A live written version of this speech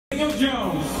Daniel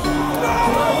Jones.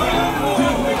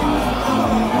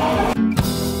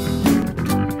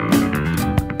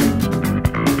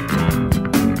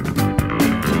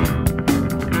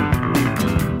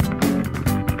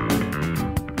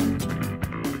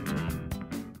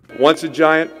 Once a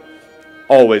giant,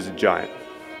 always a giant.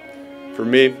 For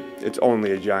me, it's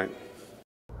only a giant.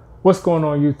 What's going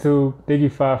on YouTube?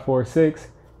 Diggy546.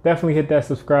 Definitely hit that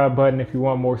subscribe button if you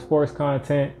want more sports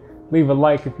content. Leave a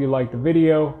like if you like the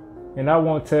video, and I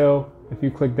won't tell if you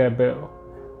click that bell.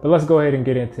 But let's go ahead and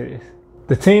get into this.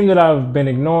 The team that I've been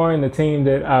ignoring, the team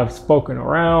that I've spoken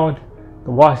around,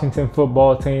 the Washington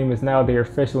football team is now their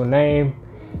official name.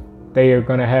 They are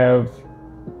going to have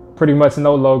pretty much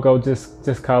no logo,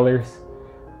 just colors.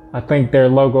 I think their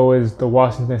logo is the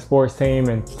Washington sports team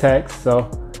and text, so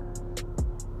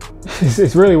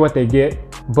it's really what they get.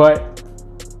 But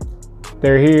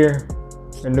they're here,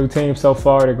 a new team so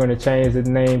far. They're going to change the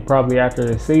name probably after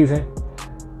the season.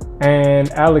 And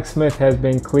Alex Smith has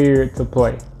been cleared to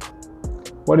play.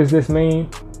 What does this mean?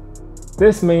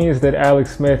 This means that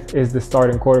Alex Smith is the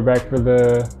starting quarterback for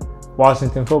the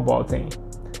Washington football team.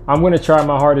 I'm going to try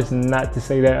my hardest not to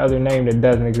say that other name that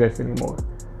doesn't exist anymore.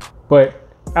 But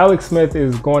Alex Smith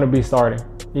is going to be starting.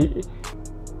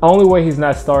 Only way he's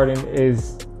not starting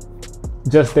is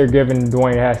just they're giving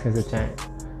Dwayne Haskins a chance.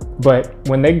 But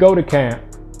when they go to camp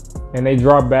and they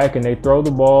drop back and they throw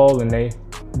the ball and they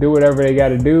do whatever they got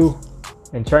to do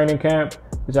in training camp,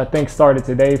 which I think started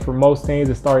today for most teams,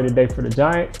 it started today for the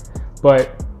Giants.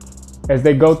 But as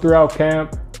they go throughout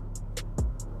camp,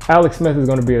 Alex Smith is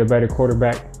going to be the better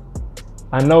quarterback.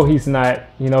 I know he's not,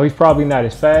 he's probably not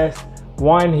as fast.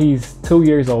 One, he's 2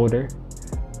 years older,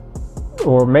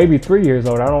 or maybe 3 years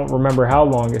older. I don't remember how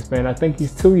long it's been. I think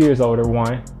he's 2 years older,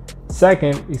 one.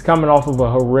 Second, he's coming off of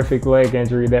a horrific leg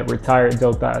injury that retired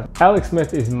Joe Theismann. Alex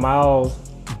Smith is miles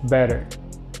better,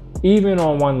 even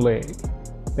on one leg,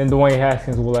 than Dwayne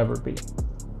Haskins will ever be.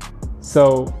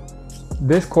 So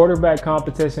this quarterback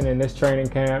competition in this training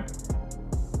camp,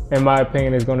 in my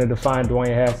opinion, is going to define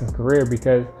Dwayne Haskins' career,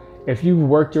 because if you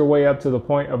worked your way up to the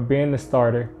point of being the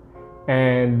starter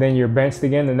and then you're benched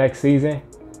again the next season,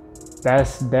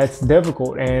 that's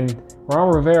difficult. And Ron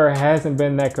Rivera hasn't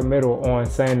been that committal on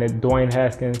saying that Dwayne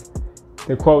Haskins,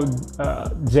 to quote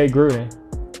Jay Gruden,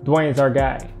 Dwayne's our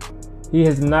guy. He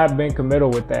has not been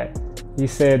committal with that. He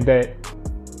said that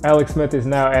Alex Smith is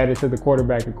now added to the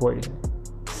quarterback equation.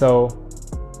 So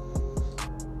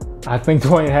I think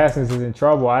Dwayne Haskins is in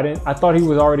trouble. I thought he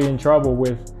was already in trouble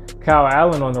with Kyle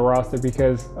Allen on the roster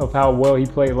because of how well he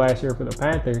played last year for the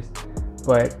Panthers.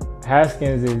 But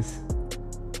Haskins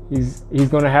he's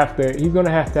going to have to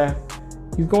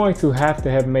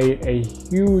have made a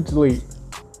huge leap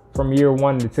from year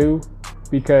 1 to 2,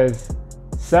 because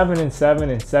 7-7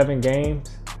 in 7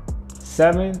 games,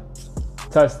 7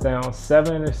 touchdowns,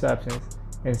 7 interceptions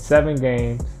in 7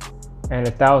 games, and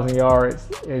 1,000 yards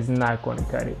is not going to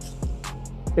cut it.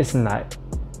 It's not.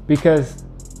 Because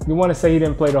you want to say he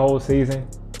didn't play the whole season?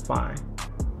 Fine.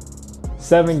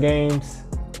 7 games,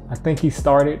 I think he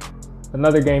started.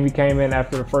 Another game he came in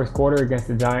after the first quarter against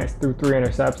the Giants, threw 3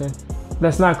 interceptions.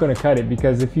 That's not going to cut it,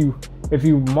 because if you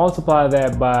multiply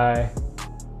that by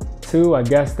 2, I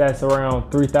guess that's around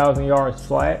 3,000 yards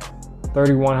flat,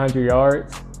 3,100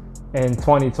 yards in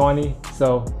 2020.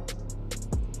 So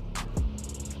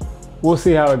we'll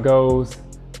see how it goes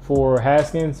for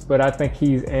Haskins, but I think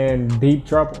he's in deep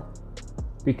trouble,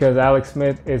 because Alex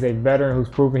Smith is a veteran who's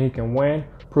proven he can win,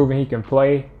 proven he can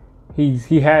play.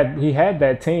 He had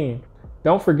that team.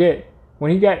 Don't forget,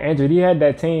 when he got injured, he had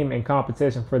that team in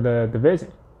competition for the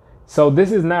division. So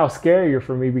this is now scarier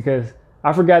for me, because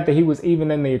I forgot that he was even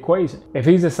in the equation. If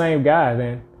he's the same guy,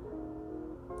 then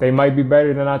they might be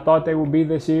better than I thought they would be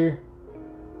this year.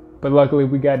 But luckily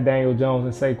we got Daniel Jones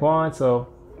and Saquon, so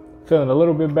feeling a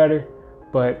little bit better.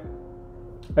 But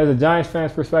as a Giants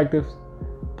fan's perspective,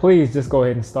 please just go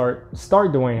ahead and start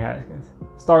Dwayne Haskins.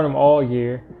 Start him all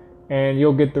year, and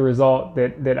you'll get the result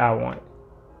that I want.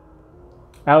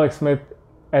 Alex Smith,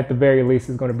 at the very least,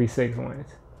 is going to be 6 wins.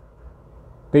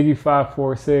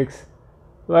 Diggy546,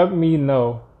 let me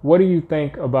know, what do you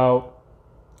think about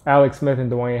Alex Smith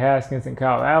and Dwayne Haskins and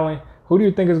Kyle Allen? Who do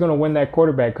you think is going to win that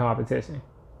quarterback competition?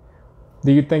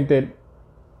 Do you think that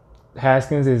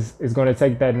Haskins is going to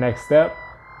take that next step,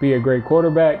 be a great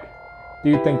quarterback? Do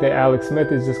you think that Alex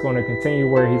Smith is just going to continue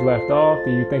where he's left off?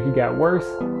 Do you think he got worse?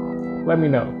 Let me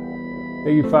know.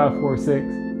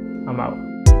 Diggy546, I'm out.